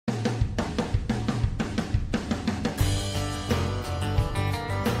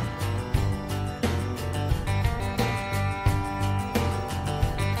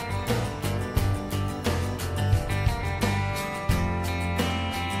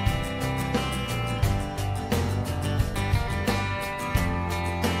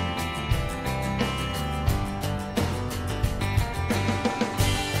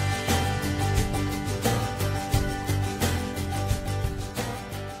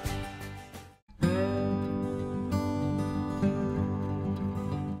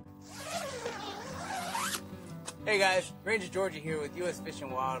Hey guys, Ranger Georgia here with U.S. Fish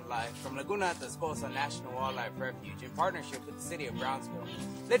and Wildlife from Laguna, Atascosa National Wildlife Refuge in partnership with the city of Brownsville.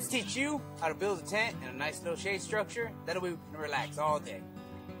 Let's teach you how to build a tent in a nice little shade structure. That way we can relax all day.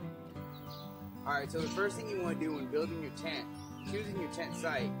 Alright, so the first thing you want to do when building your tent, choosing your tent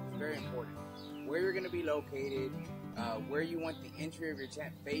site is very important. Where you're going to be located, where you want the entry of your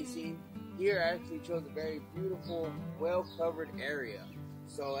tent facing. Here I actually chose a very beautiful, well-covered area.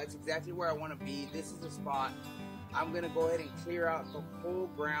 So that's exactly where I want to be. This is the spot. I'm going to go ahead and clear out the full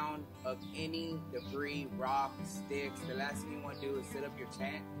ground of any debris, rocks, sticks. The last thing you want to do is set up your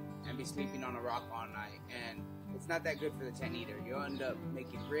tent and be sleeping on a rock all night. And it's not that good for the tent either. You'll end up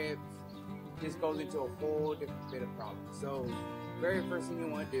making rips. This goes into a whole different bit of problem. So very first thing you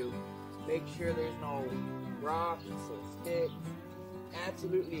want to do, make sure there's no rocks or sticks,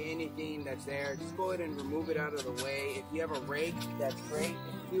 absolutely anything that's there. Just go ahead and remove it out of the way. If you have a rake, that's great.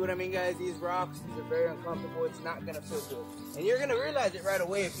 See what I mean, guys? These rocks, these are very uncomfortable. It's not gonna feel good. And you're gonna realize it right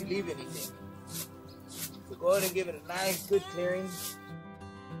away if you leave anything. So go ahead and give it a nice, good clearing.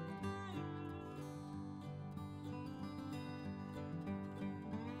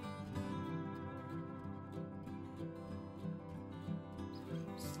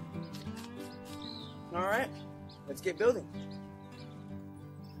 All right, let's get building.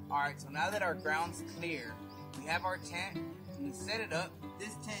 All right, so now that our ground's clear, we have our tent, and to set it up,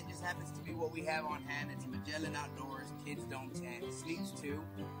 this tent just happens to be what we have on hand. It's a Magellan Outdoors Kids Dome tent. It sleeps two.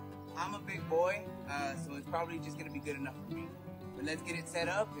 I'm a big boy, so it's probably just gonna be good enough for me. But let's get it set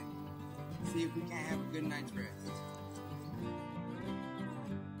up and see if we can't have a good night's rest.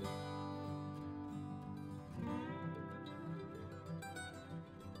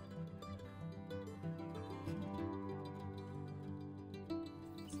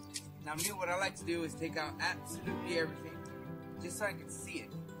 Now me, what I like to do is take out absolutely everything, just so I can see it.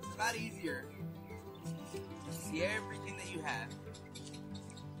 It's a lot easier to see everything that you have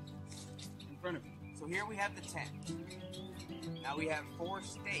in front of you. So here we have the tent. Now we have 4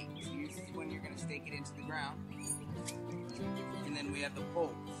 stakes. This is when you're going to stake it into the ground. And then we have the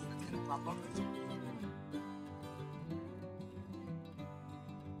poles that's going to pop up.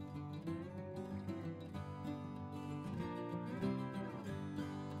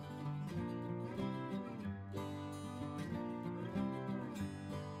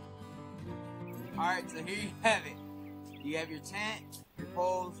 Alright, so here you have it. You have your tent, your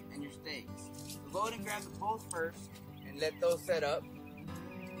poles, and your stakes. So go ahead and grab the poles first and let those set up.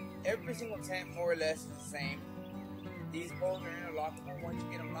 Every single tent more or less is the same. These poles are interlockable. Once you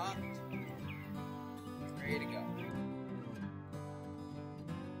get them locked, it's ready to go.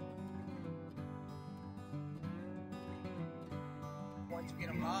 Once you get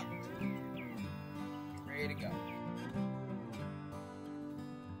them locked, it's ready to go.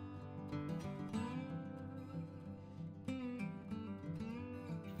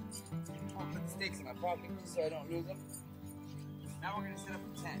 I'll put the stakes in my pocket just so I don't lose them. Now we're going to set up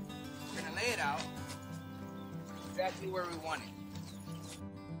the tent. We're going to lay it out exactly where we want it.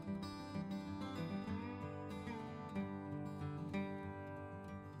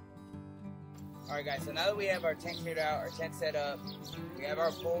 Alright guys, so now that we have our tent cleared out, our tent set up, we have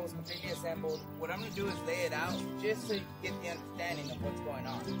our poles completely assembled, what I'm going to do is lay it out just so you can get the understanding of what's going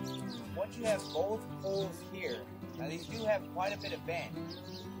on. Once you have both poles here, now these do have quite a bit of bend.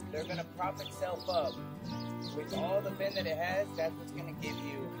 They're going to prop itself up. With all the bend that it has, that's what's going to give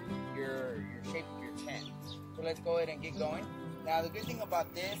you your shape of your tent. So let's go ahead and get going. Now the good thing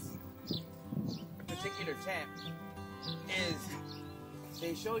about this particular tent is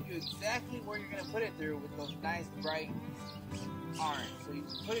they showed you exactly where you're going to put it through with those nice bright orange. So you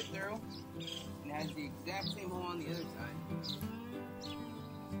can put it through, and it has the exact same hole on the other side.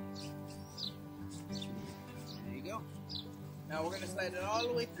 There you go. Now we're going to slide it all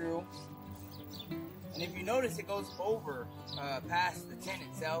the way through, and if you notice it goes over past the tent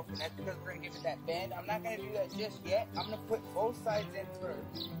itself, and that's because we're going to give it that bend. I'm not going to do that just yet. I'm going to put both sides in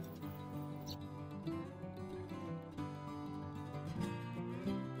first.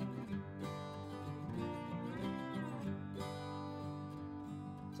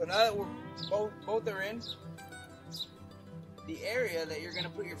 So now that we're both are in, the area that you're going to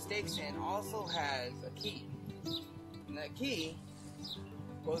put your stakes in also has a key. And that key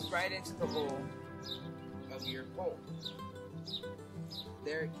goes right into the hole of your pole.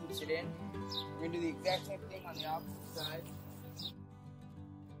 There, it keeps it in. We're going to do the exact same thing on the opposite side.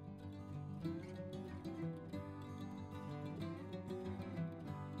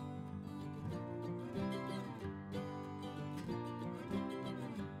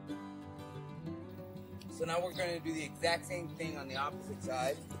 So now we're going to do the exact same thing on the opposite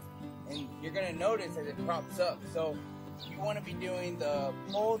side. and you're gonna notice that it props up. So you want to be doing the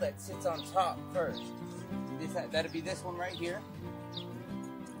pole that sits on top first. That'll be this one right here.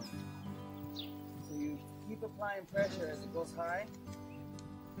 So you keep applying pressure as it goes high.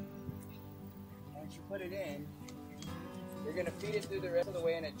 Once you put it in, you're gonna feed it through the rest of the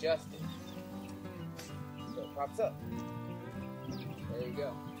way and adjust it. So it pops up. There you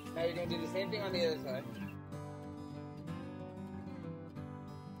go. Now you're gonna do the same thing on the other side.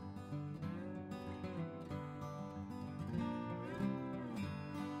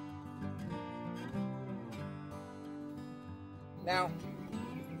 Now,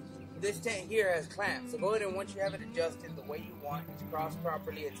 this tent here has clamps, so go ahead and once you have it adjusted the way you want, it's crossed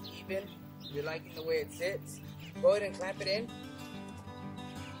properly, it's even, you're liking the way it sits, go ahead and clamp it in,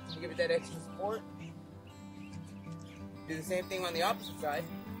 give it that extra support. Do the same thing on the opposite side.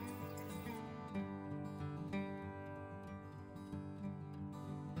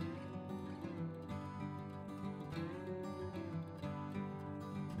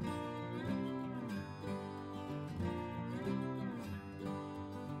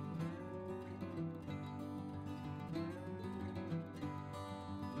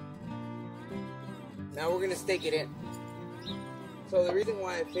 Now we're gonna stake it in. So the reason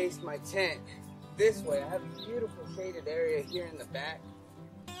why I faced my tent this way, I have a beautiful shaded area here in the back.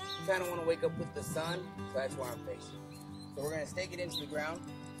 Kind of want to wake up with the sun, so that's where I'm facing. So we're gonna stake it into the ground.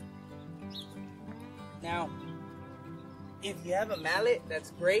 Now, if you have a mallet,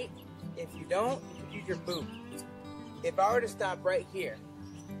 that's great. If you don't, you can use your boot. If I were to stop right here,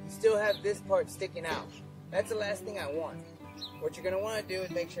 you still have this part sticking out. That's the last thing I want. What you're going to want to do is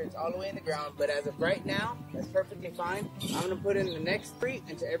make sure it's all the way in the ground, but as of right now, that's perfectly fine. I'm going to put in the next 3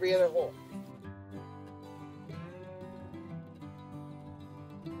 into every other hole.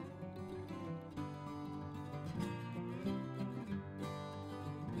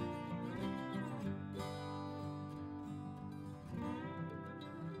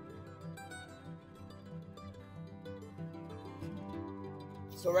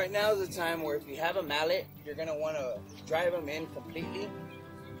 So right now is the time where if you have a mallet, you're going to want to drive them in completely.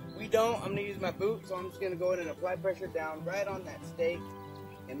 We don't. I'm going to use my boot, so I'm just going to go ahead and apply pressure down right on that stake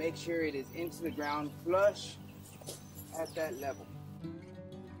and make sure it is into the ground flush at that level.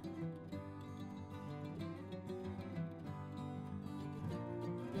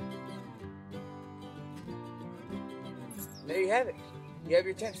 There you have it. You have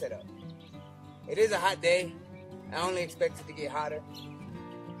your tent set up. It is a hot day. I only expect it to get hotter.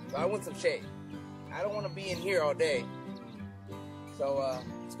 So I want some shade. I don't want to be in here all day. So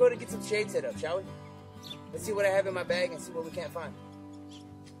let's go to get some shade set up, shall we? Let's see what I have in my bag and see what we can't find.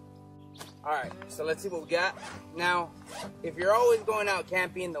 Alright, so let's see what we got. Now, if you're always going out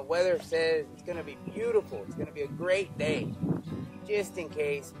camping, the weather says it's going to be beautiful. It's going to be a great day. Just in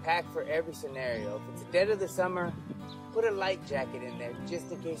case, pack for every scenario. If it's the dead of the summer, put a light jacket in there just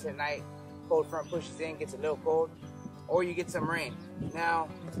in case at night cold front pushes in, gets a little cold. Or you get some rain. Now,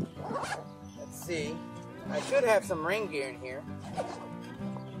 let's see. I should have some rain gear in here.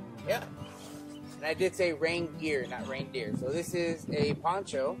 Yep. And I did say rain gear, not reindeer. So this is a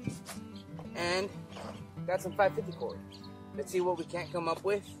poncho. And got some 550 cord. Let's see what we can't come up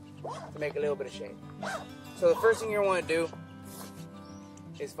with to make a little bit of shade. So the first thing you're going to do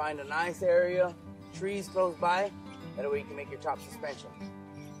is find a nice area, trees close by. That way you can make your top suspension.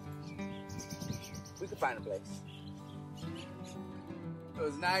 We can find a place. So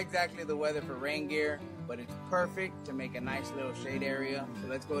it's not exactly the weather for rain gear, but it's perfect to make a nice little shade area. So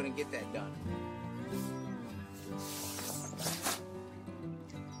let's go ahead and get that done.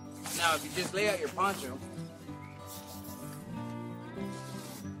 Now, if you just lay out your poncho,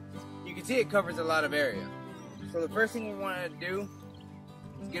 you can see it covers a lot of area. So the first thing we want to do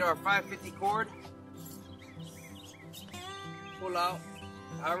is get our 550 cord, pull out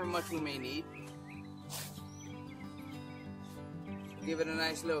however much we may need. Give it a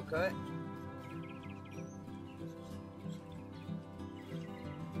nice little cut.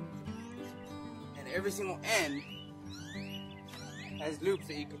 And every single end has loops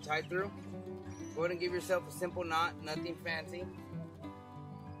that you can tie through. Go ahead and give yourself a simple knot, nothing fancy.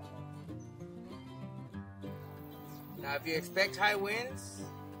 Now if you expect high winds,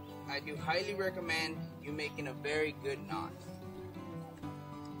 I do highly recommend you making a very good knot.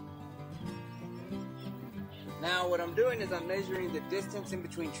 Now what I'm doing is I'm measuring the distance in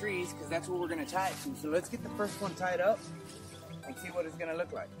between trees because that's what we're going to tie it to. So let's get the first one tied up and see what it's going to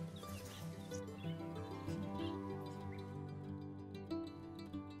look like.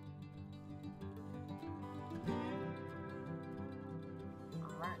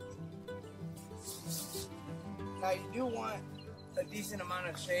 Alright. Now you do want a decent amount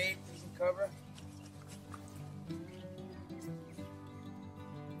of shade just in cover.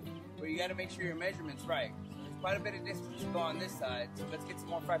 But you got to make sure your measurement's right. There's quite a bit of distance to go on this side, so let's get some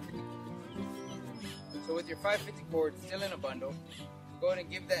more 550 cord. So with your 550 cord still in a bundle, go ahead and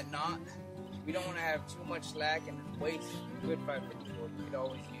give that knot. We don't want to have too much slack and waste good 550 cord. You could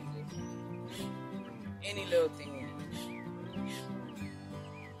always use this. Any little thing here.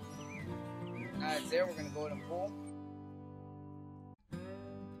 Now it's there, we're going to go ahead and pull.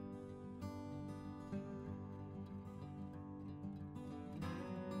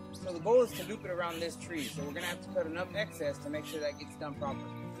 So the goal is to loop it around this tree. So we're going to have to cut enough excess to make sure that gets done properly.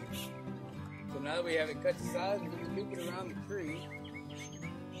 So now that we have it cut to size, we're going to loop it around the tree.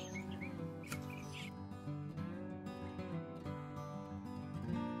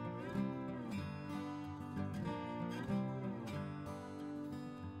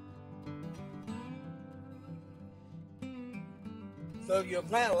 So if you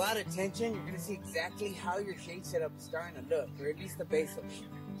apply a lot of tension, you're going to see exactly how your shade setup is starting to look, or at least the base of the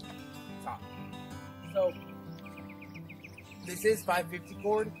top. So this is 550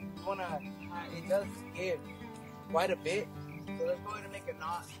 cord. You want to, it does give quite a bit. So let's go ahead and make a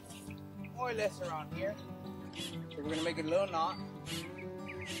knot more or less around here. So we're going to make a little knot.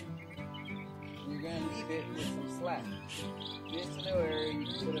 And you're going to leave it with some slack. Just a little area you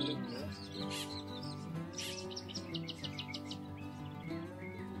can put a loop here.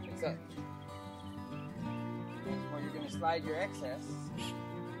 Up. That's where you're going to slide your excess,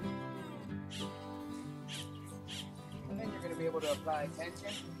 and then you're going to be able to apply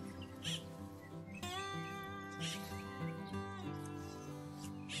tension.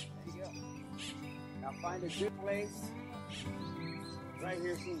 There you go. Now find a good place. Right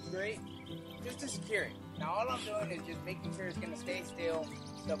here seems great. Just to secure it. Now all I'm doing is just making sure it's going to stay still.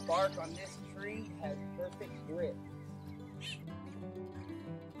 The bark on this tree has perfect grip.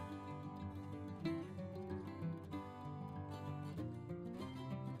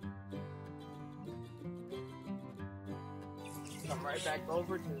 Come right back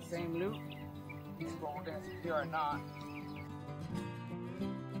over to the same loop. This is where we're going to secure our knot.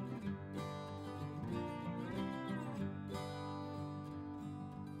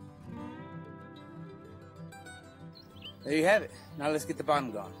 There you have it. Now let's get the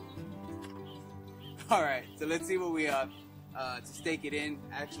bottom going. Alright, so let's see what we to stake it in.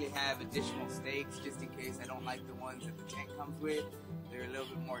 I actually have additional stakes just in case I don't like the ones that the tent comes with. They're a little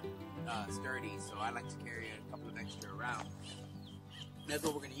bit more sturdy, so I like to carry a couple of extra around. That's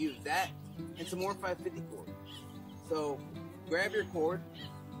what we're going to use. That and some more 550 cord. So grab your cord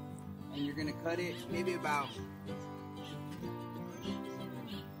and you're going to cut it maybe about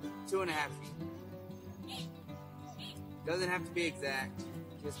 2.5 feet. Doesn't have to be exact,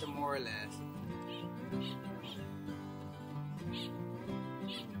 just a more or less.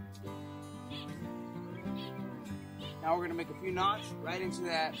 Now we're going to make a few knots right into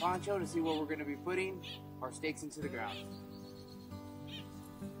that poncho to see where we're going to be putting our stakes into the ground.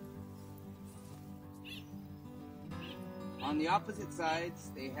 On the opposite sides,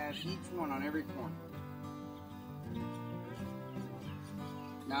 they have each one on every corner.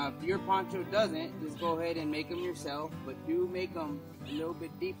 Now, if your poncho doesn't, just go ahead and make them yourself, but do make them a little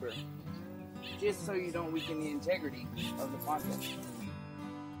bit deeper, just so you don't weaken the integrity of the poncho.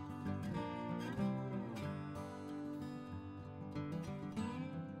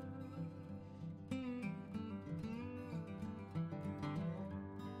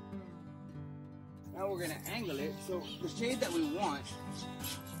 Now we're going to angle it. So the shade that we want,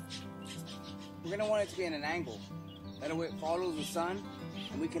 we're going to want it to be in an angle. That way it follows the sun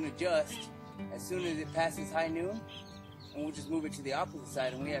and we can adjust as soon as it passes high noon, and we'll just move it to the opposite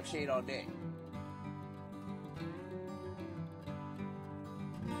side and we have shade all day.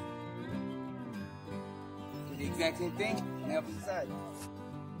 Do the exact same thing on the opposite side.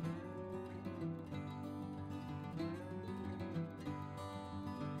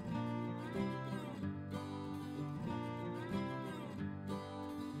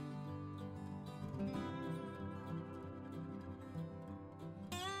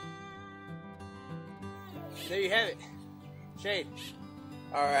 There you have it, shade.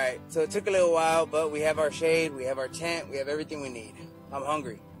 All right, so it took a little while, but we have our shade, we have our tent, we have everything we need. I'm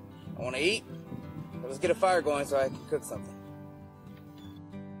hungry. I want to eat. Let's get a fire going so I can cook something.